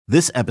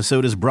This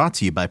episode is brought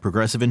to you by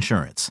Progressive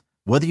Insurance.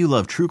 Whether you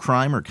love true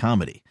crime or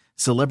comedy,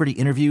 celebrity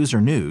interviews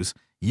or news,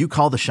 you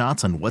call the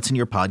shots on what's in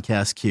your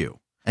podcast queue.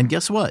 And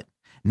guess what?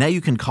 Now you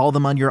can call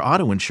them on your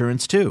auto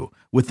insurance too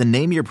with the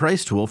Name Your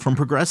Price tool from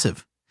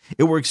Progressive.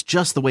 It works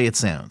just the way it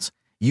sounds.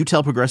 You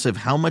tell Progressive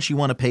how much you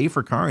want to pay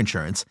for car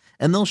insurance,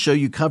 and they'll show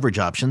you coverage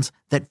options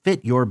that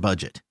fit your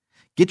budget.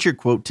 Get your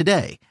quote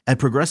today at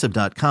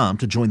Progressive.com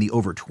to join the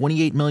over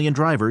 28 million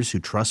drivers who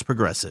trust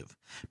Progressive.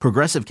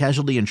 Progressive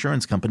Casualty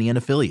Insurance Company and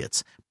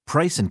Affiliates.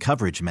 Price and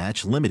coverage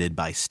match limited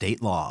by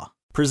state law.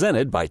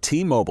 Presented by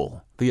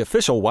T-Mobile, the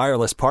official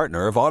wireless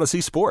partner of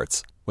Odyssey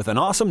Sports. With an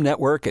awesome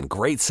network and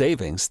great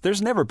savings,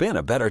 there's never been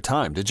a better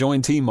time to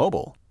join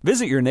T-Mobile.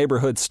 Visit your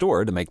neighborhood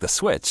store to make the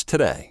switch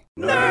today.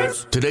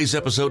 Nerds! Today's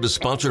episode is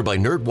sponsored by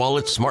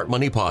NerdWallet's Smart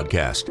Money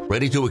Podcast.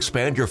 Ready to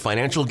expand your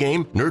financial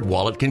game?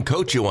 NerdWallet can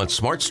coach you on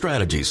smart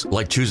strategies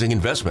like choosing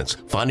investments,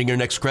 finding your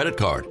next credit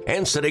card,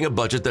 and setting a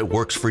budget that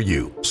works for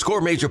you.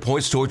 Score major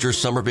points towards your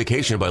summer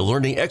vacation by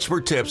learning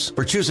expert tips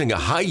for choosing a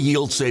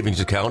high-yield savings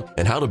account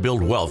and how to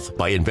build wealth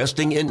by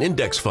investing in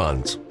index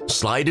funds.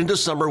 Slide into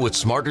summer with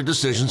smarter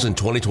decisions in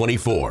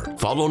 2024.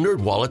 Follow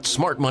NerdWallet's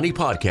Smart Money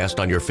Podcast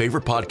on your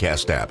favorite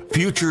podcast app.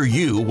 Future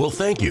you will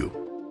thank you.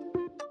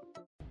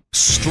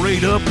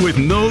 Straight up with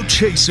no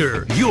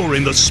chaser. You're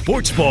in the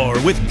Sports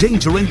Bar with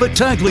Danger and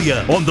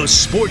Battaglia on the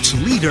Sports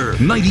Leader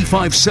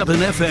 95.7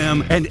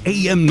 FM and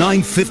AM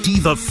 950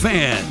 The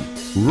Fan,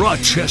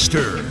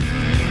 Rochester.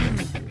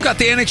 Got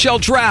the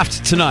NHL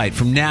Draft tonight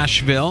from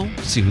Nashville.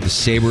 See who the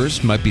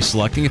Sabres might be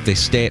selecting if they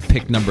stay at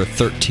pick number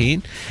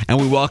 13.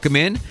 And we welcome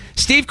in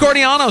Steve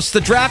Cordianos,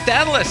 the Draft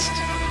Analyst.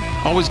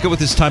 Always good with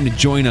this time to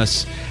join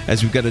us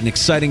as we've got an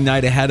exciting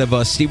night ahead of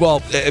us. Steve,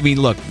 well, I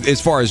mean, look, as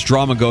far as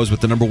drama goes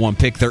with the number one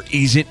pick, there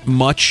isn't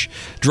much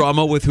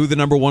drama with who the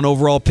number one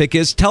overall pick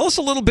is. Tell us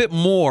a little bit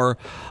more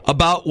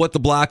about what the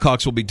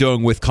Blackhawks will be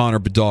doing with Connor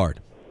Bedard.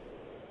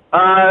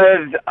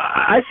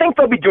 I think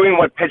they'll be doing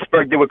what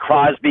Pittsburgh did with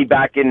Crosby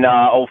back in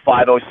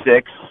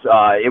 05-06.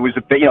 It was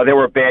they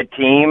were a bad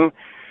team,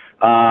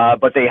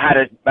 but they had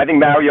I think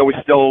Mario was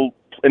still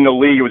in the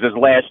league. It was his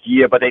last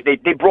year, but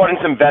they brought in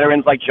some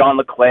veterans like John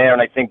LeClair, and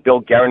I think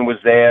Bill Guerin was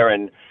there,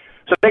 and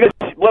so I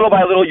think little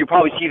by little you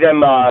probably see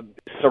them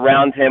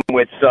surround him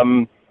with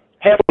some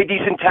halfway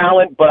decent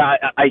talent, but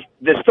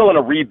they're still in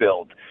a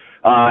rebuild,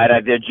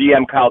 and their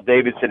GM Kyle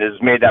Davidson has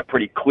made that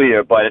pretty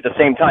clear. But at the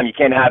same time, you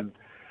can't have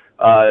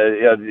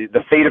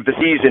the fate of the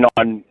season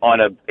on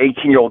a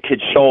 18-year-old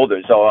kid's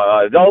shoulders.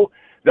 So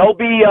they'll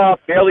be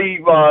fairly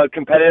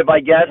competitive,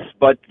 I guess,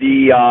 but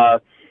the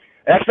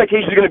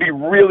expectations are going to be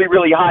really,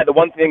 really high.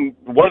 One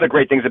of the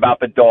great things about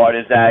Bedard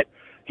is that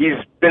he's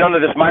been under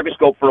this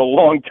microscope for a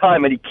long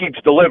time, and he keeps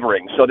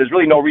delivering. So there's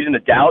really no reason to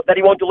doubt that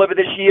he won't deliver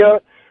this year.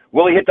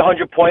 Will he hit the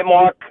 100-point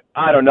mark?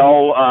 I don't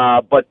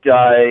know, but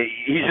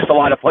he's just a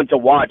lot of fun to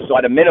watch. So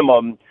at a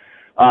minimum,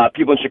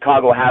 people in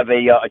Chicago have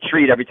a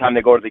treat every time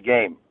they go to the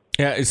game.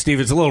 Yeah, Steve,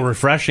 it's a little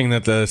refreshing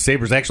that the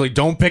Sabres actually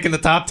don't pick in the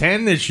top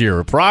 10 this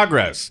year.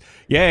 Progress.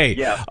 Yay.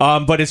 Yeah.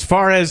 But as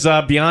far as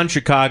beyond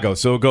Chicago,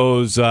 so it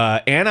goes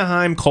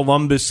Anaheim,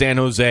 Columbus, San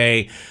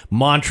Jose,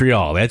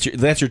 Montreal.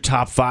 That's your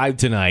top five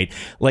tonight.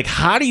 Like,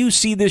 how do you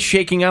see this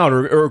shaking out?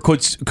 Or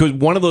could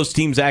one of those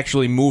teams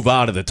actually move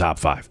out of the top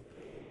five?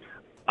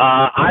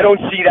 I don't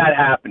see that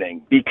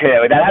happening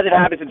because that hasn't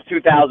happened since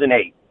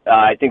 2008.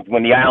 I think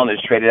when the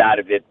Islanders traded out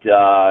of it,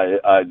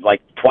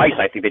 like twice,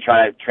 I think they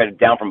tried to trade it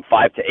down from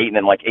 5 to 8 and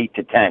then like 8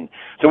 to 10.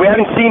 So we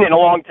haven't seen it in a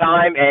long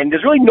time, and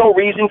there's really no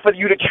reason for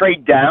you to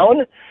trade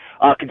down,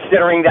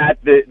 considering that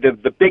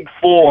the Big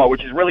Four,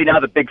 which is really now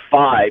the Big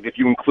Five, if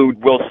you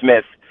include Will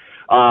Smith,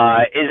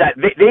 is that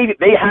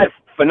they had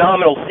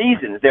phenomenal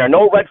seasons. There are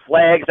no red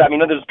flags. I mean,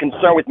 there's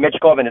concern with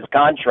Mitchkov and his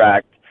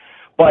contract.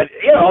 But,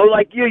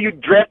 you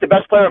draft the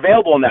best player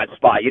available in that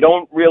spot. You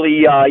don't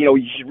really,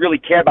 you should really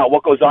care about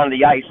what goes on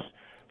the ice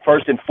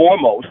first and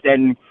foremost.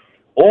 And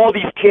all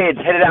these kids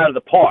hit it out of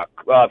the park,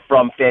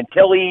 from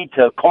Fantilli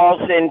to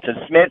Carlson to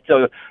Smith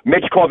to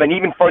Mitchkov, and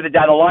even further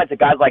down the line to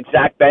guys like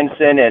Zach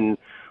Benson and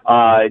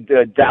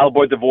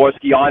Dalibor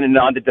Dvorsky on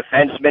the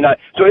defensemen.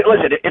 So,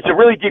 listen, it's a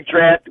really deep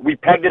draft. We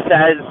pegged this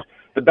as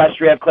the best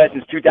draft class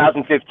since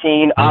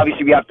 2015.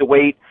 Obviously, we have to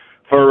wait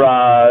for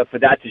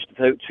that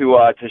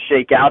to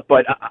shake out,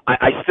 but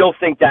I still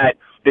think that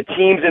the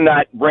teams in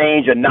that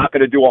range are not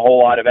going to do a whole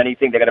lot of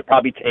anything. They're going to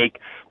probably take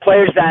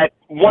players that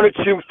 1 or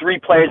 2, 3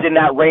 players in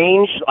that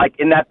range, like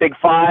in that Big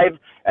Five,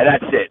 and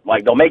that's it.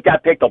 Like, they'll make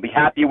that pick, they'll be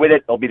happy with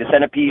it, they'll be the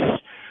centerpiece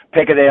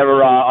pick of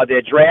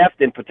their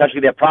draft and potentially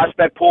their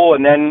prospect pool,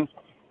 and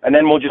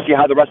then we'll just see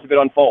how the rest of it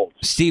unfolds.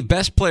 Steve,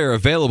 best player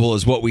available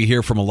is what we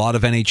hear from a lot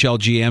of NHL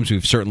GMs.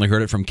 We've certainly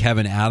heard it from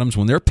Kevin Adams.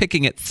 When they're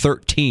picking at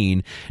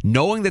 13,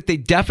 knowing that they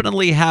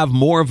definitely have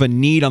more of a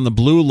need on the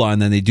blue line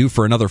than they do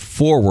for another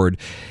forward,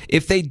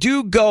 if they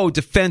do go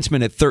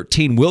defenseman at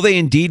 13, will they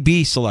indeed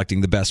be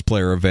selecting the best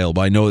player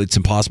available? I know it's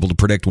impossible to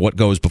predict what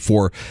goes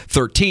before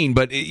 13,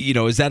 but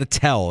is that a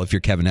tell if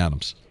you're Kevin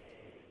Adams?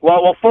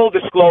 Well, full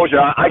disclosure,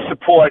 I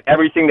support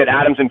everything that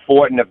Adams and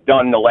Fortin have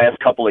done in the last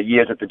couple of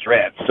years at the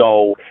draft.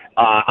 So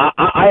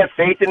I have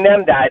faith in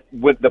them that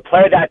with the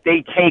player that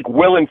they take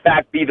will, in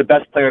fact, be the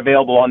best player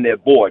available on their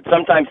board.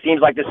 Sometimes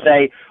teams like to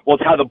say, well,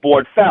 it's how the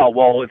board fell.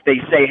 Well, if they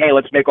say, hey,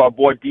 let's make our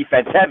board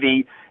defense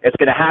heavy, it's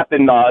going to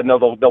happen.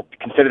 No, they'll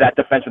consider that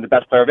defenseman the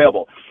best player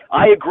available.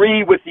 I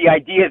agree with the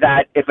idea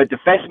that if a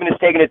defenseman is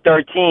taken at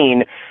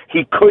 13,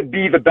 he could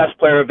be the best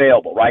player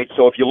available, right?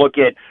 So if you look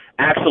at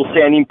Axel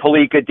Sanin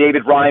Palika,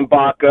 David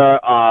Reinbacher,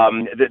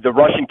 the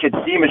Russian kid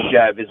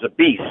Simashev is a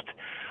beast.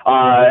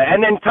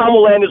 And then Tom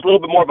Willand is a little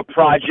bit more of a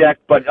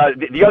project, but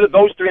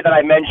those three that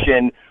I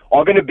mentioned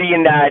are going to be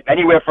in that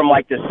anywhere from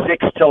like the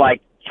 6 to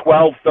like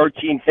 12,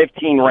 13,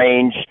 15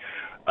 range.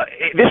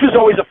 This was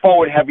always a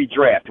forward-heavy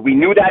draft. We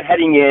knew that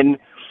heading in.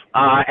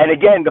 And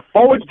again, the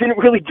forwards didn't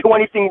really do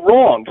anything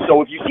wrong.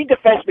 So if you see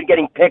defensemen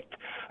getting picked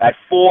at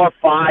 4,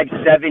 5,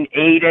 7,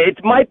 8,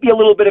 it might be a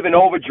little bit of an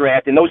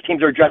overdraft, and those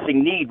teams are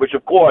addressing need, which,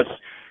 of course,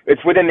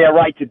 it's within their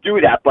right to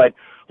do that. But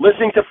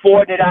listening to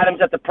Fortin and Adams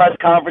at the press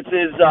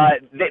conferences,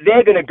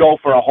 they're going to go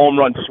for a home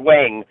run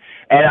swing.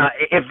 And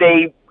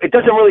it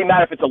doesn't really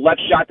matter if it's a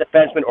left-shot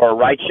defenseman or a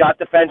right-shot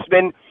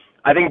defenseman.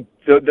 I think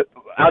the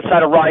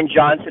outside of Ryan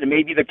Johnson and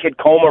maybe the kid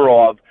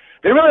Komarov,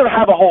 they really don't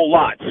have a whole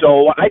lot.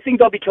 So I think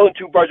they'll be killing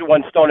two birds with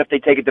one stone if they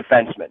take a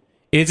defenseman.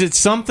 Is it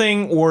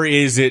something or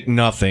is it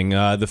nothing?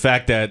 The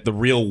fact that the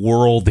real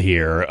world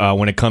here,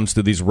 when it comes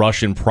to these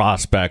Russian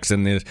prospects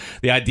and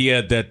the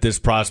idea that this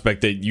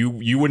prospect that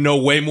you would know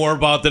way more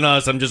about than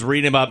us, I'm just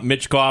reading about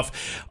Michkov,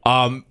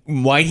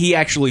 might he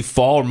actually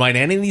fall, or might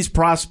any of these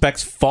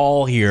prospects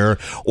fall here?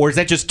 Or is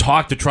that just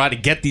talk to try to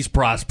get these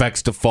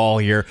prospects to fall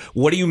here?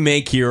 What do you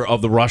make here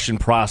of the Russian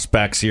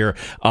prospects here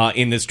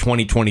in this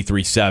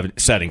 2023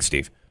 setting,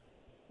 Steve?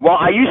 Well,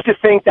 I used to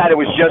think that it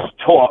was just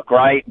talk,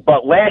 right?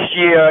 But last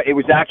year, it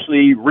was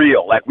actually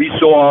real. Like, we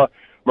saw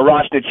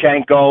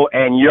Miroshnichenko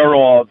and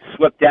Yurov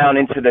slip down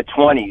into the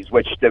 20s,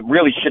 which that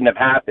really shouldn't have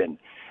happened.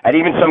 And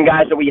even some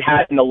guys that we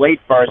had in the late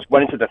first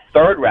went into the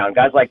third round,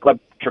 guys like Gleb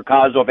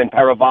Cherkasov and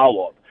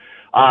Paravalov.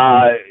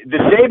 The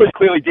Sabres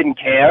clearly didn't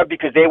care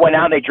because they went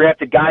out and they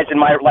drafted guys in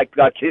like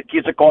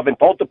Kizakov and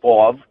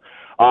Poltapov,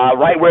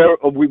 right where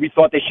we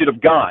thought they should have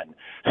gone.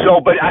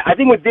 So, but I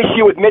think with this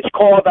year with Mitch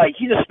Korb,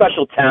 he's a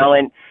special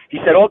talent. He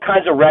set all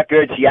kinds of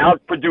records. He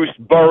outproduced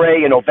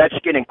Bure and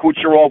Ovechkin and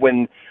Kucherov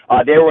when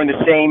they were in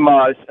the same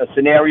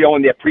scenario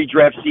in their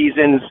pre-draft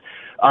seasons.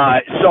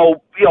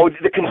 So,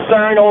 the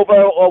concern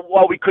over,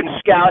 well, we couldn't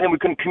scout him, we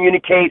couldn't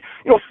communicate.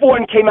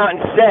 Fortin came out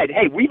and said,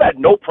 hey, we've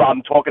had no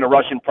problem talking to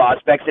Russian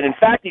prospects. And in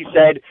fact, he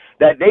said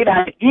that they've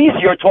had it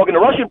easier talking to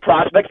Russian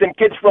prospects than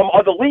kids from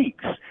other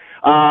leagues.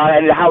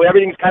 And how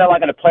everything's kind of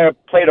like on a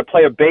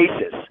player-to-player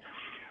basis.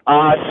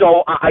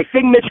 So I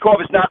think Mitch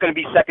Korb is not going to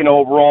be second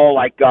overall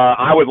like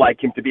I would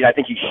like him to be. I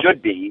think he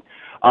should be.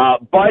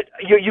 But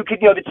you could,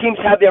 the teams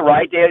have their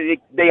right.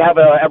 They have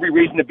every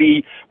reason to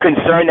be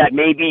concerned that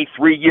maybe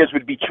 3 years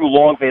would be too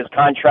long for his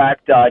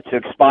contract to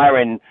expire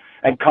and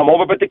come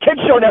over. But the kid's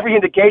shown every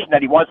indication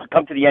that he wants to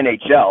come to the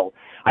NHL.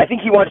 I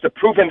think he wants to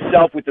prove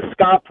himself with the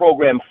Scott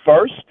program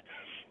first.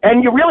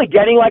 And you're really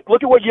getting,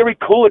 look at what Yuri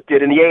Kulik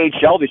did in the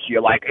AHL this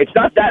year. It's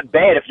not that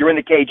bad if you're in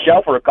the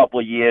KHL for a couple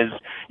of years.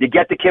 You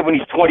get the kid when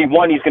he's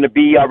 21, he's going to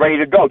be ready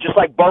to go. Just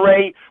like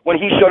Bure, when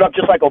he showed up,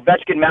 just like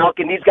Ovechkin,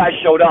 Malkin, these guys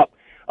showed up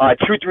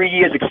 2-3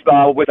 years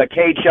with a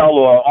KHL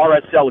or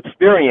RSL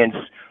experience.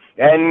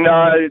 And,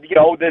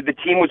 the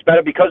team was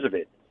better because of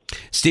it.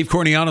 Steve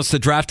Kornianos, the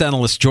draft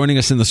analyst, joining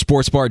us in the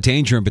Sports Bar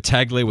Danger and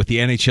Battaglia with the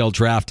NHL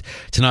Draft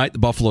tonight. The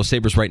Buffalo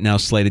Sabres right now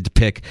slated to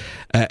pick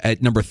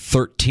at number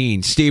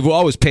 13. Steve, we'll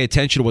always pay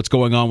attention to what's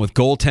going on with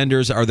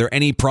goaltenders. Are there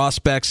any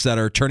prospects that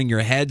are turning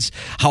your heads?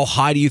 How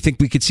high do you think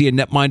we could see a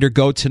netminder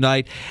go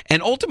tonight?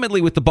 And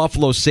ultimately with the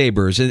Buffalo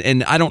Sabres,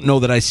 and I don't know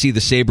that I see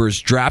the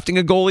Sabres drafting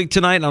a goalie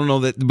tonight. I don't know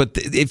that, but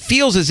it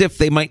feels as if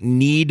they might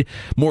need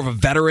more of a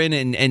veteran.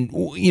 And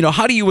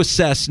how do you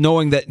assess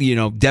knowing that,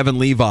 Devin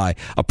Levi,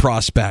 a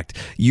prospect,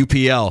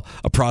 UPL,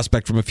 a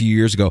prospect from a few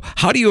years ago.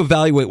 How do you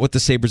evaluate what the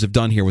Sabres have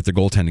done here with their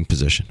goaltending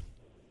position?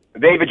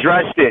 They've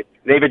addressed it,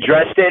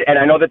 and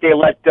I know that they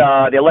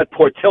let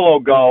Portillo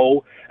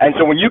go. And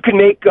so when you can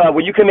make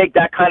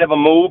that kind of a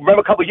move,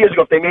 remember a couple of years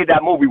ago, if they made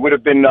that move, we would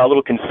have been a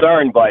little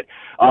concerned. But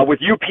with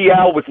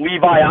UPL, with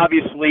Levi,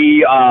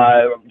 obviously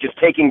just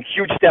taking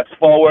huge steps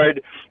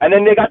forward, and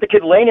then they got the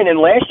kid Lanen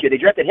in last year. They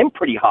drafted him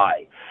pretty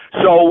high.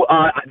 So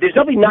there's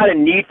definitely not a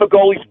need for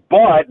goalies,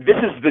 but this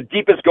is the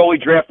deepest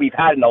goalie draft we've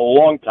had in a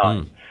long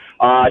time.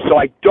 So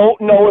I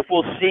don't know if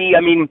we'll see.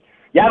 I mean,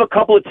 you have a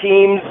couple of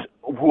teams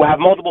who have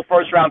multiple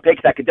first-round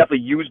picks that could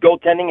definitely use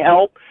goaltending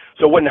help,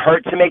 so it wouldn't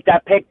hurt to make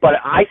that pick. But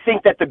I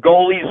think that the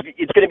goalies,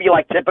 it's going to be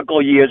like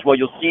typical years where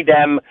you'll see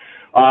them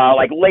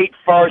late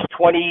first,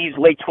 20s,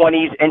 late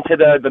 20s into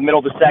the middle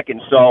of the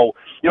second. So,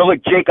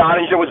 Jake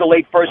Ottinger was a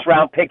late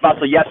first-round pick.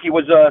 Vasilevsky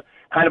was a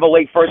kind of a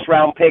late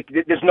first-round pick.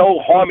 There's no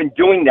harm in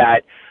doing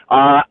that.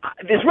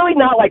 There's really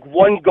not like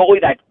one goalie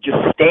that just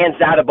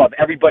stands out above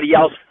everybody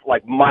else,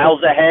 like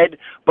miles ahead.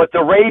 But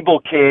the Rabel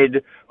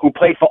kid who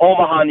played for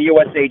Omaha in the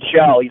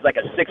USHL, he's like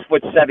a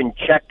 6'7"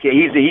 Czech kid.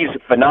 He's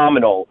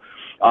phenomenal.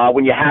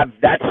 When you have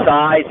that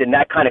size and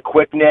that kind of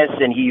quickness,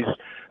 and he's,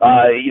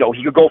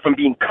 he could go from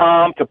being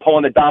calm to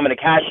pulling the Dominic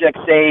Hasek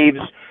saves.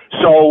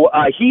 So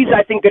he's,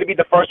 I think, going to be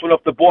the first one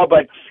off the board.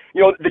 But,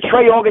 the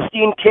Trey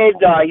Augustine kid,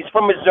 he's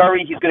from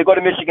Missouri. He's going to go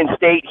to Michigan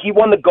State. He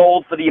won the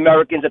gold for the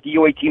Americans at the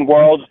U18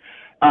 Worlds.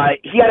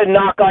 He had a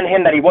knock on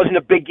him that he wasn't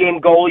a big game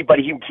goalie, but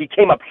he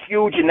came up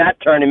huge in that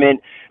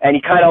tournament, and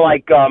he kind of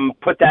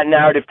put that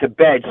narrative to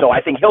bed. So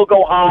I think he'll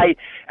go high.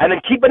 And then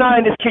keep an eye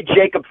on this kid,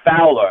 Jacob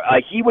Fowler.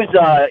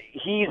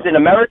 He's an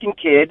American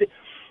kid.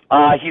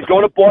 He's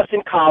going to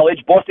Boston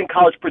College. Boston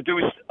College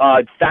produced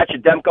Thatcher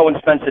Demko and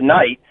Spencer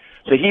Knight.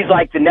 So he's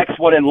like the next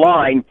one in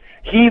line.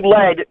 He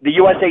led the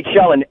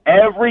USHL in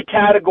every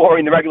category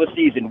in the regular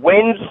season: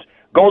 wins,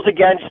 goals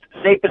against,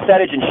 save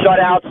percentage, and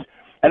shutouts.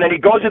 And then he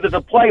goes into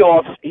the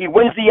playoffs, he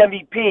wins the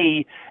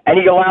MVP, and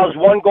he allows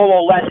one goal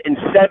or less in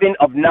 7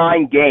 of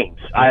 9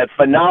 games.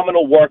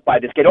 Phenomenal work by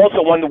this kid.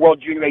 Also won the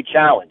World Junior A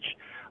Challenge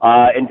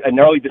in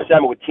early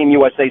December with Team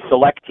USA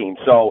Select Team.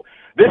 So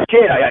this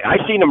kid, I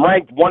seen him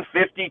ranked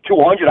 150,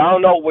 200. I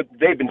don't know what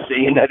they've been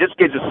seeing. This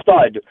kid's a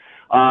stud.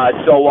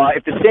 So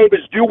if the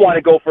Sabres do want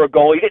to go for a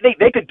goalie,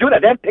 they could do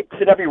that. They have picks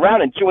in every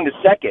round and 2 in the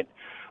second.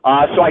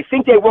 So I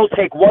think they will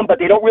take one, but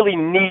they don't really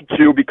need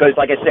to because,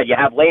 like I said, you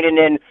have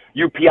Lehtinen,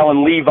 UPL,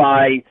 and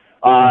Levi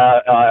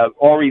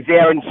already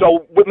there. And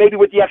so maybe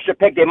with the extra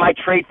pick, they might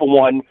trade for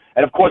one.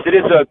 And, of course, it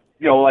is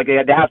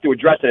they have to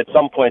address it at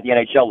some point at the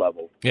NHL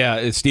level. Yeah,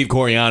 it's Steve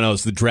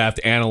Corianos, the draft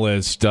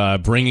analyst,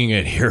 bringing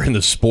it here in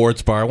the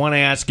sports bar. I want to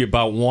ask you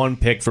about one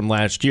pick from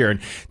last year and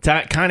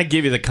kind of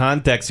give you the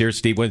context here,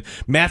 Steve. When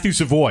Matthew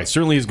Savoie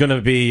certainly is going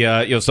to be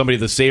somebody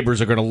the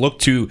Sabres are going to look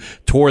to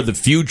toward the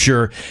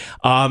future.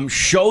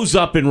 Shows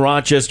up in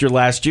Rochester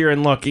last year,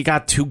 and look, he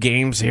got 2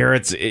 games here.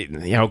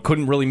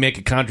 Couldn't really make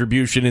a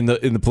contribution in the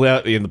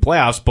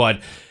playoffs, but.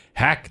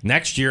 Heck,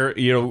 next year,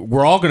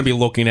 we're all going to be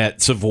looking at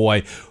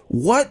Savoie.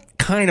 What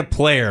kind of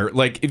player,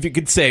 if you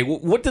could say,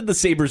 what did the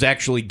Sabres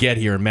actually get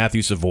here in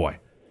Matthew Savoie?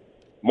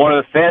 One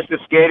of the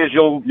fastest skaters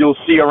you'll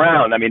see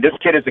around. I mean, this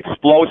kid is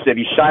explosive.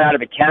 He shot out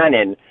of a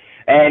cannon.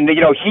 And,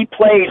 he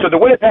plays, so the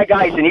Winnipeg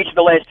guys in each of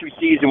the last 2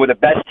 seasons were the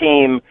best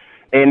team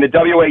in the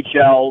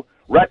WHL,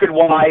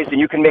 record-wise, and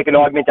you can make an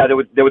argument that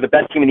they were the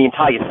best team in the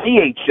entire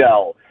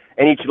CHL.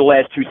 In each of the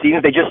last 2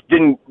 seasons, they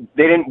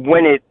didn't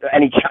win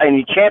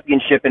any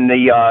championship in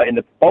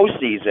the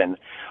postseason.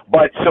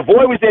 But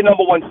Savoie was their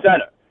number 1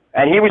 center,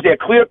 and he was their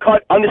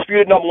clear-cut,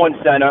 undisputed number 1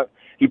 center.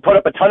 He put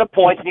up a ton of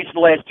points in each of the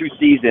last 2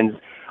 seasons.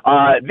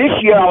 This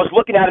year, I was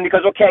looking at him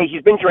because, okay,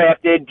 he's been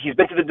drafted. He's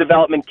been to the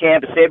development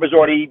camp. The Sabres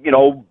already,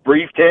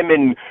 briefed him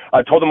and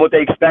told him what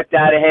they expect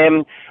out of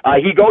him.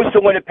 He goes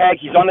to Winnipeg.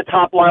 He's on the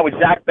top line with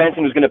Zach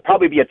Benson, who's going to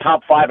probably be a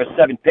top 5 or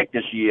 7 pick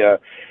this year.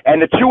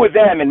 And the 2 of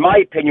them, in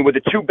my opinion, were the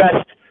 2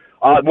 best,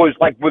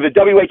 were the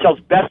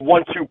WHL's best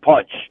 1-2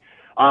 punch.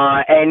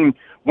 And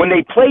when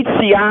they played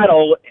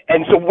Seattle,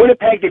 and so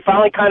Winnipeg, they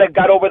finally kind of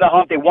got over the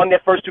hump. They won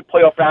their first 2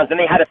 playoff rounds. Then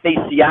they had to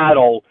face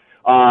Seattle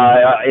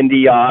in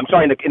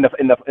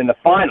the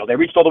final. They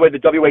reached all the way to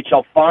the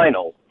WHL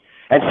final.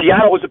 And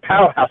Seattle was a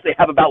powerhouse. They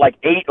have about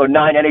 8 or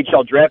 9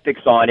 NHL draft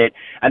picks on it,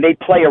 and they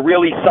play a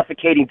really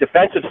suffocating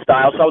defensive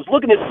style. So I was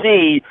looking to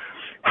see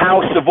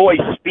how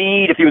Savoie's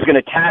speed, if he was going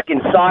to attack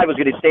inside, was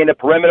going to stay in the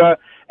perimeter.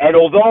 And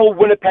although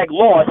Winnipeg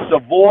lost,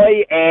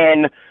 Savoie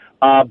and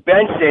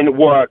Benson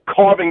were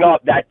carving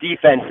up that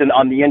defense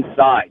on the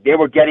inside. They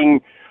were getting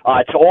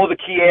to all the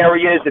key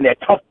areas, and they're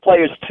tough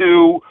players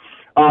too.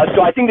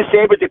 So I think the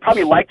Sabres, they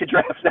probably like to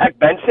draft Zach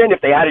Benson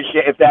if they had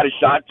a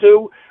shot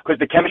to, because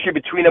the chemistry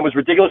between them was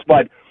ridiculous.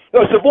 But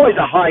Savoie's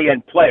a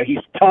high-end player.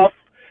 He's tough.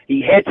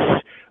 He hits.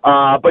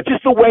 But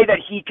just the way that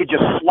he could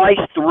just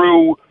slice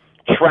through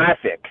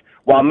traffic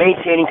while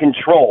maintaining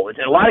control.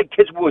 A lot of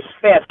kids who are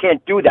fast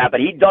can't do that,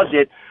 but he does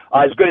it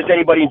as good as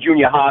anybody in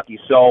junior hockey.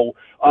 So,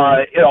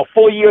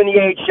 full year in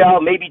the AHL,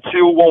 maybe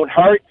 2 won't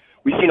hurt.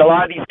 We've seen a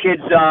lot of these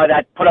kids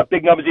that put up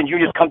big numbers in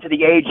juniors come to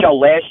the AHL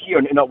last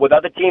year, with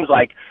other teams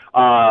like,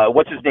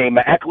 what's his name,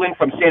 Eklund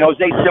from San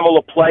Jose,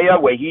 similar player,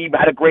 where he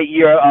had a great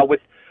year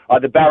with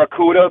the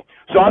Barracuda.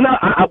 So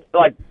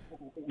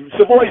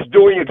Savoie's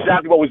doing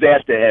exactly what was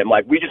asked of him.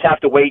 We just have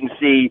to wait and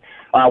see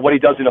what he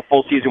does in a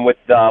full season with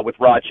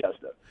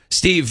Rochester.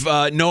 Steve,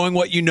 knowing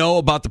what you know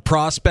about the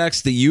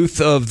prospects, the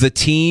youth of the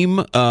team,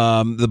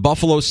 the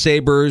Buffalo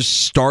Sabres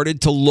started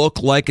to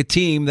look like a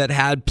team that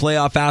had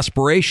playoff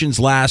aspirations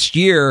last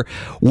year.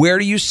 Where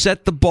do you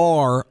set the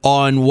bar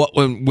on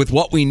with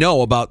what we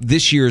know about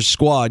this year's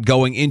squad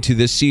going into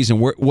this season?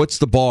 What's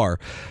the bar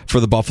for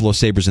the Buffalo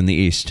Sabres in the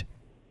East?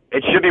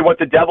 It should be what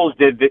the Devils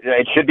did.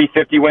 It should be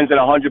 50 wins and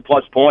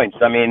 100-plus points.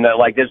 I mean,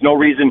 there's no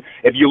reason.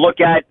 If you look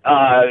at,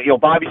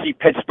 obviously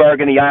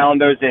Pittsburgh and the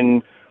Islanders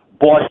and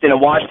Boston and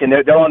Washington,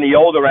 they're on the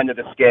older end of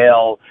the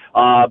scale.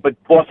 But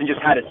Boston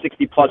just had a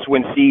 60-plus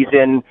win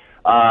season.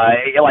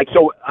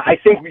 So I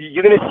think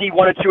you're going to see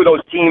one or two of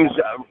those teams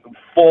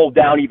fall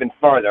down even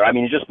further. I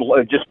mean, just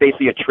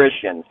basically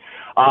attrition.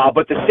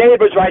 But the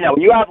Sabres right now,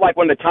 when you have like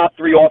one of the top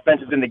three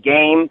offenses in the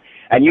game,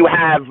 and you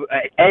have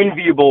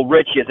enviable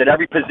riches at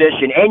every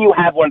position, and you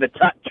have one of the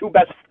top two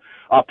best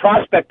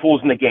prospect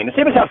pools in the game. The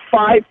Sabres have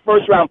 5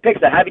 first-round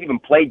picks that haven't even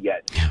played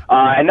yet.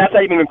 And that's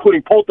not even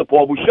including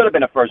Poltapol, who should have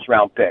been a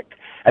first-round pick.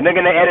 And they're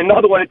going to add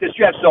another one at this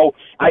draft. So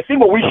I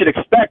think what we should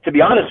expect, to be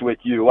honest with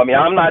you, I mean,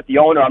 I'm not the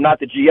owner, I'm not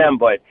the GM,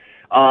 but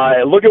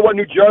look at what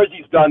New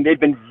Jersey's done. They've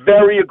been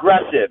very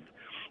aggressive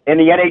in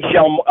the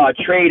NHL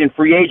trade and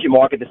free agent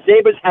market. The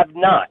Sabres have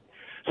not.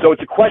 So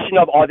it's a question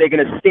of, are they going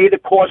to stay the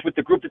course with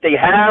the group that they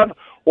have,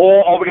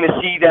 or are we going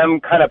to see them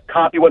kind of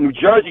copy what New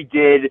Jersey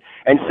did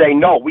and say,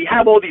 no, we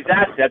have all these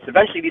assets.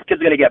 Eventually these kids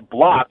are going to get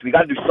blocked. We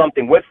got to do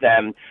something with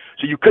them.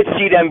 So you could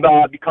see them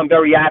become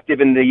very active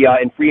in the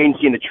in free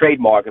agency and the trade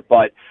market.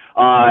 But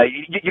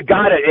you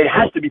got to, it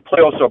has to be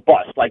playoffs or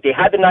bust. Like, they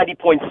had the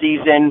 90-point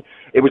season.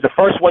 It was the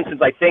first one since,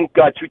 I think,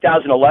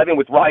 2011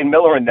 with Ryan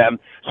Miller and them.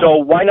 So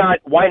why not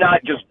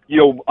just,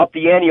 up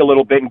the ante a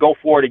little bit and go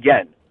for it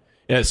again?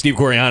 Yeah, Steve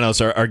Corianos,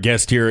 our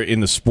guest here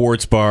in the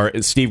sports bar.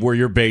 Steve, where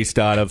you're based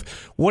out of,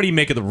 what do you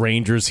make of the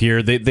Rangers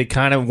here? They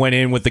kind of went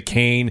in with the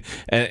Kane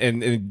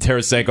and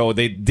Tarasenko.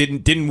 They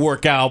didn't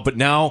work out, but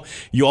now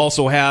you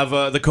also have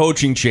the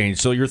coaching change.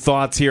 So your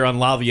thoughts here on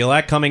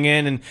Laviolette coming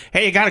in, and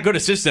hey, you got a good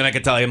assistant, I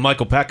can tell you,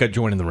 Michael Pekka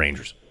joining the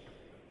Rangers.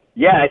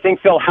 Yeah, I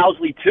think Phil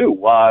Housley too.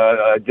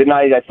 Didn't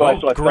I? I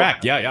saw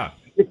correct. Yeah.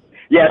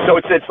 Yeah, so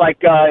it's like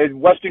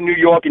Western New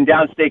York and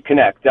Downstate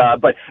Connect.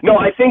 But no,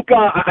 I think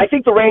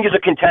the Rangers are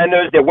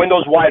contenders. Their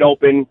window's wide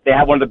open. They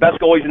have one of the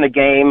best goalies in the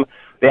game.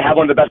 They have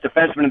one of the best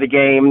defensemen in the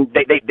game.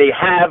 They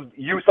have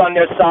youth on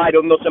their side,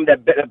 even though some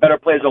of their better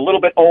players are a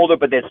little bit older,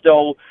 but they're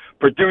still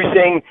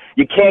producing.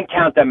 You can't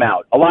count them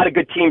out. A lot of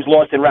good teams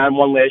lost in round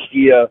one last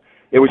year.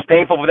 It was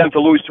painful for them to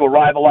lose to a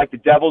rival like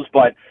the Devils,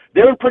 but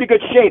they're in pretty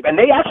good shape, and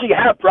they actually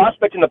have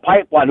prospects in the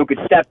pipeline who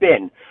could step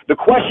in. The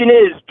question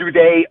is, do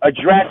they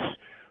address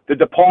the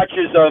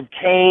departures of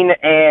Kane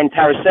and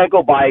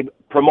Tarasenko by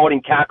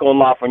promoting Cackle and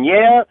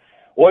Lafreniere,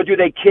 or do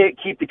they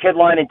keep the kid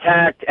line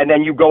intact and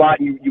then you go out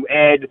and you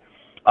add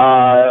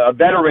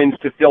veterans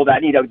to fill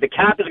that need? The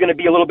cap is going to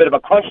be a little bit of a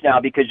crunch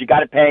now because you got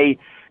to pay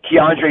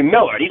Keandre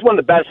Miller. He's one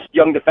of the best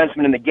young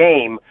defensemen in the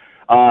game,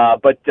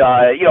 but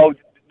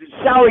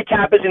salary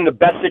cap is in the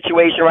best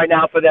situation right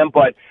now for them,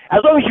 but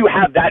as long as you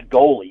have that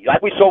goalie,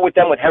 like we saw with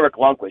them with Henrik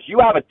Lundqvist, you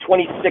have a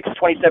 26,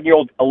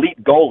 27-year-old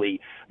elite goalie,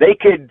 they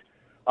could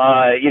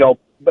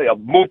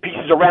move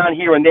pieces around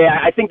here and there.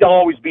 I think they'll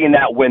always be in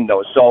that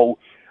window. So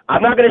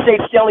I'm not going to say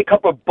it's Stanley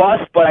Cup or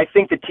bust, but I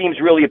think the team's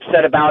really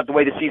upset about the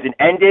way the season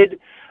ended.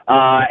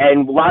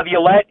 And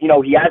Laviolette, he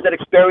has that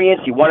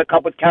experience. He won a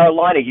cup with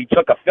Carolina. He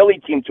took a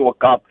Philly team to a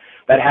cup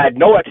that had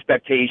no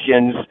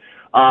expectations.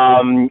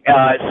 And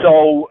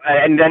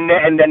then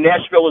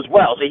Nashville as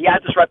well. So he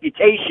has this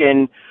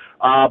reputation.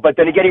 But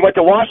then again, he went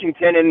to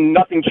Washington and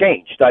nothing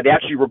changed. They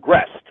actually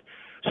regressed.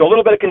 So a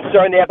little bit of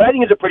concern there, but I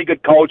think he's a pretty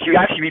good coach. He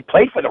actually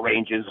played for the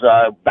Rangers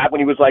back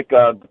when he was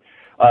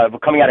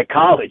coming out of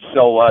college.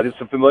 So there's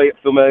some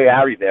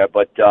familiarity there.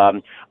 But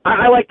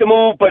I like the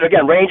move. But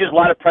again, Rangers, a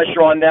lot of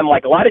pressure on them,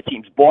 like a lot of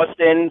teams.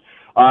 Boston,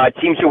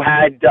 teams who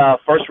had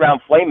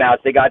first-round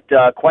flameouts, they got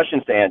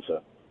questions to answer.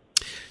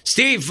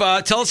 Steve,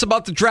 tell us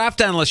about the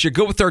Draft Analyst. You're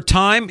good with your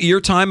time,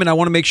 and I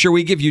want to make sure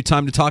we give you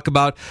time to talk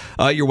about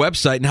your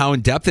website and how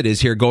in-depth it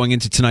is here going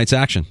into tonight's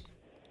action.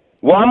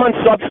 Well, I'm on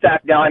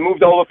Substack now. I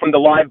moved over from the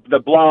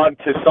blog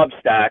to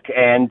Substack,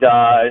 and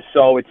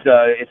so it's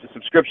a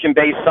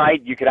subscription-based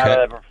site. You could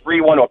have a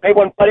free one or pay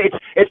one, but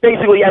it's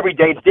basically every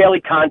day. It's daily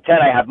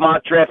content. I have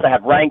mock drafts. I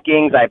have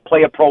rankings. I have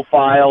player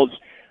profiles.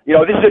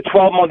 This is a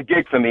 12-month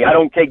gig for me. I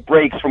don't take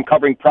breaks from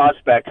covering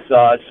prospects,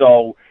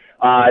 so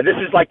this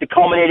is like the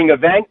culminating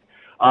event.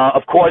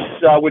 Of course,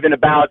 within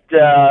about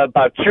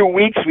 2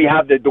 weeks, we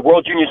have the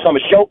World Junior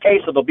Summer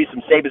Showcase, so there'll be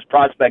some Sabres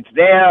prospects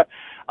there.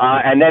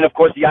 And then, of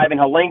course, the Ivan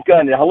Hlinka.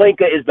 And the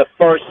Hlinka is the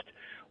first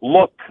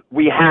look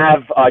we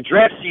have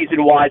draft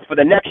season-wise for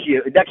the next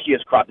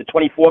year's crop, the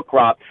 24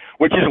 crop,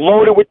 which is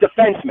loaded with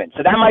defensemen.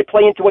 So that might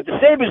play into what the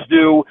Sabres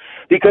do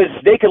because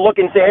they could look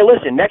and say, hey,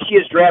 listen, next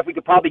year's draft, we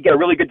could probably get a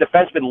really good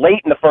defenseman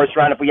late in the first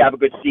round if we have a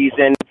good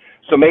season.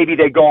 So maybe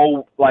they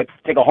go,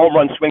 take a home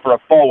run swing for a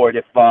forward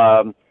if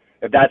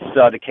that's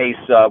the case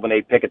when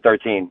they pick at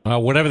 13.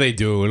 Whatever they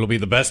do, it'll be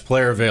the best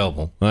player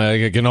available.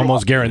 I can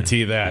almost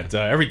guarantee that.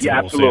 Every team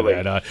will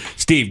say that.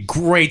 Steve,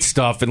 great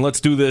stuff, and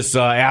let's do this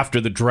after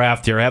the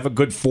draft here. Have a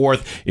good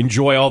 4th.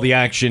 Enjoy all the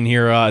action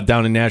here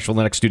down in Nashville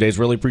the next 2 days.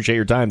 Really appreciate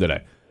your time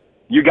today.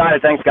 You got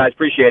it. Thanks, guys.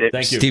 Appreciate it.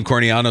 Thank you. Steve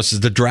Corianos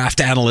is the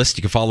Draft Analyst.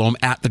 You can follow him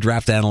at the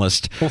Draft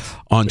Analyst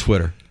on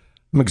Twitter.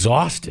 I'm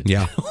exhausted.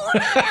 Yeah.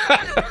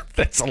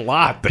 That's a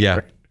lot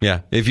there.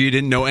 Yeah. If you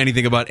didn't know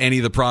anything about any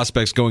of the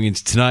prospects going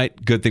into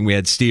tonight, good thing we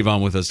had Steve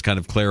on with us to kind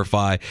of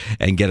clarify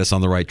and get us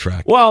on the right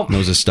track. Well,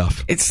 knows his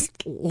stuff. It's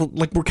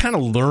like we're kind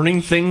of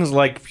learning things.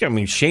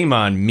 Shame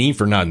on me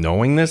for not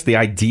knowing this. The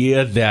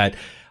idea that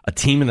a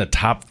team in the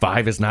top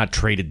 5 has not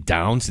traded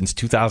down since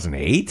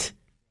 2008?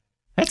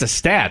 That's a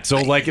stat. So,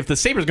 like, if the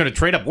Sabres are going to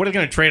trade up, what are they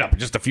going to trade up?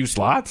 Just a few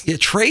slots? Yeah,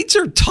 trades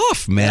are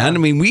tough, man. Yeah.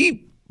 I mean,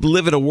 we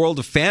live in a world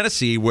of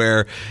fantasy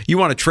where you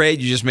want to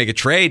trade, you just make a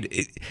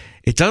trade.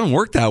 It doesn't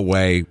work that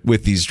way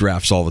with these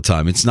drafts all the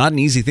time. It's not an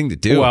easy thing to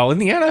do. Well, in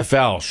the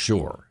NFL,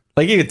 sure.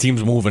 Like, you get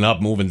teams moving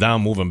up, moving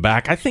down, moving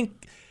back. I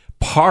think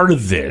part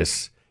of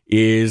this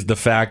is the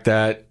fact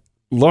that,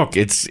 look,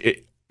 it's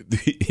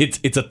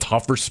a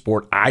tougher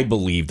sport, I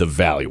believe, to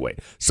evaluate.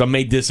 Some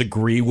may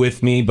disagree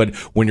with me, but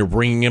when you're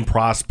bringing in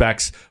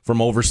prospects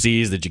from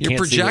overseas that you you're can't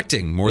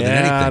projecting more than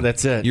anything. Yeah,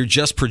 that's it. You're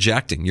just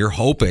projecting. You're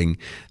hoping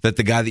that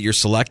the guy that you're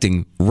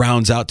selecting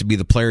rounds out to be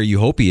the player you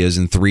hope he is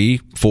in 3,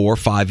 4,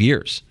 5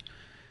 years.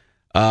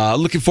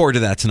 Looking forward to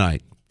that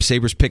tonight.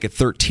 Sabres pick at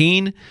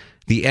 13.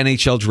 The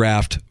NHL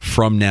Draft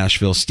from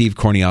Nashville. Steve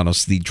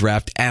Kornianos, the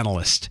draft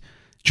analyst,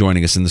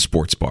 joining us in the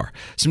sports bar.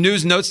 Some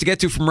news and notes to get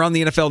to from around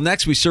the NFL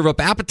next. We serve up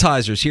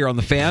appetizers here on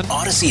The Fan.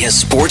 Odyssey has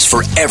sports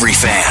for every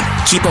fan.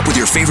 Keep up with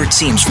your favorite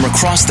teams from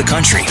across the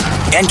country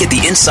and get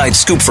the inside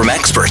scoop from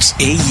experts.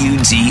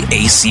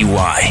 AUDACY.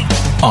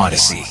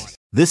 Odyssey.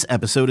 This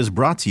episode is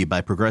brought to you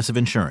by Progressive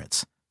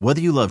Insurance.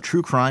 Whether you love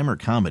true crime or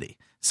comedy,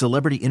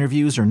 celebrity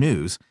interviews or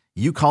news,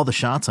 you call the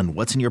shots on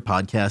what's in your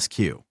podcast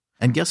queue.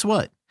 And guess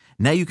what?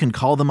 Now you can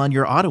call them on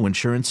your auto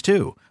insurance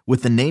too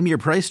with the Name Your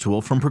Price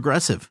tool from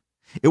Progressive.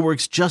 It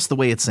works just the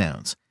way it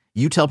sounds.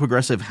 You tell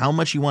Progressive how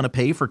much you want to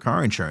pay for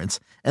car insurance,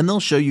 and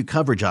they'll show you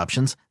coverage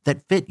options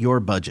that fit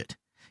your budget.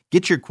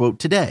 Get your quote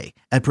today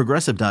at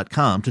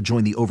Progressive.com to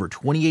join the over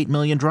 28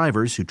 million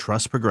drivers who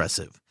trust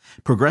Progressive.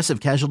 Progressive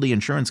Casualty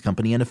Insurance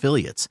Company and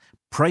Affiliates.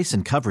 Price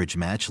and coverage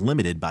match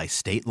limited by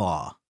state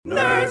law.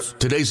 Nerds.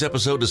 Today's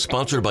episode is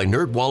sponsored by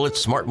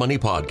NerdWallet's Smart Money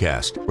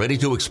Podcast. Ready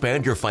to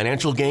expand your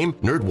financial game?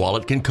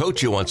 NerdWallet can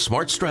coach you on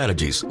smart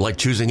strategies like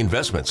choosing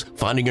investments,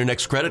 finding your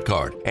next credit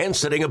card, and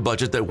setting a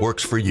budget that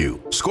works for you.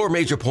 Score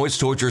major points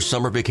towards your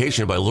summer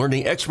vacation by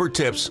learning expert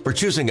tips for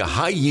choosing a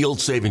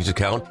high-yield savings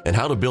account and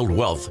how to build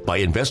wealth by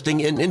investing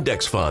in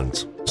index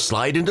funds.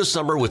 Slide into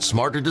summer with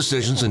smarter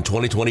decisions in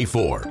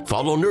 2024.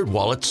 Follow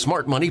NerdWallet's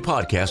Smart Money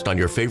Podcast on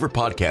your favorite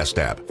podcast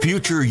app.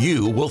 Future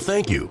you will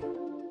thank you.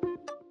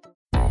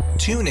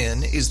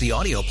 TuneIn is the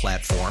audio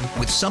platform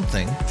with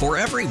something for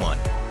everyone.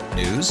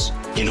 News.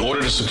 In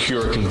order to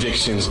secure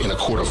convictions in a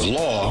court of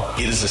law,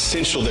 it is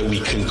essential that we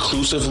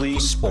conclusively.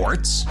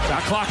 Sports.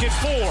 Got clock at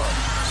 4.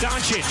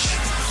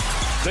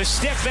 Doncic. The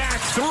step back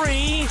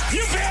 3.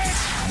 You bet.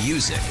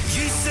 Music.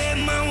 You set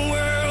my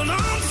world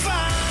on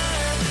fire.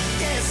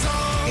 Yes,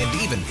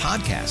 and even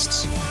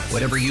podcasts.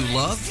 Whatever you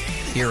love,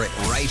 hear it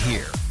right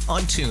here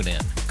on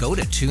TuneIn. Go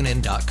to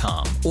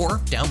TuneIn.com or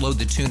download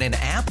the TuneIn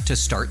app to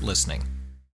start listening.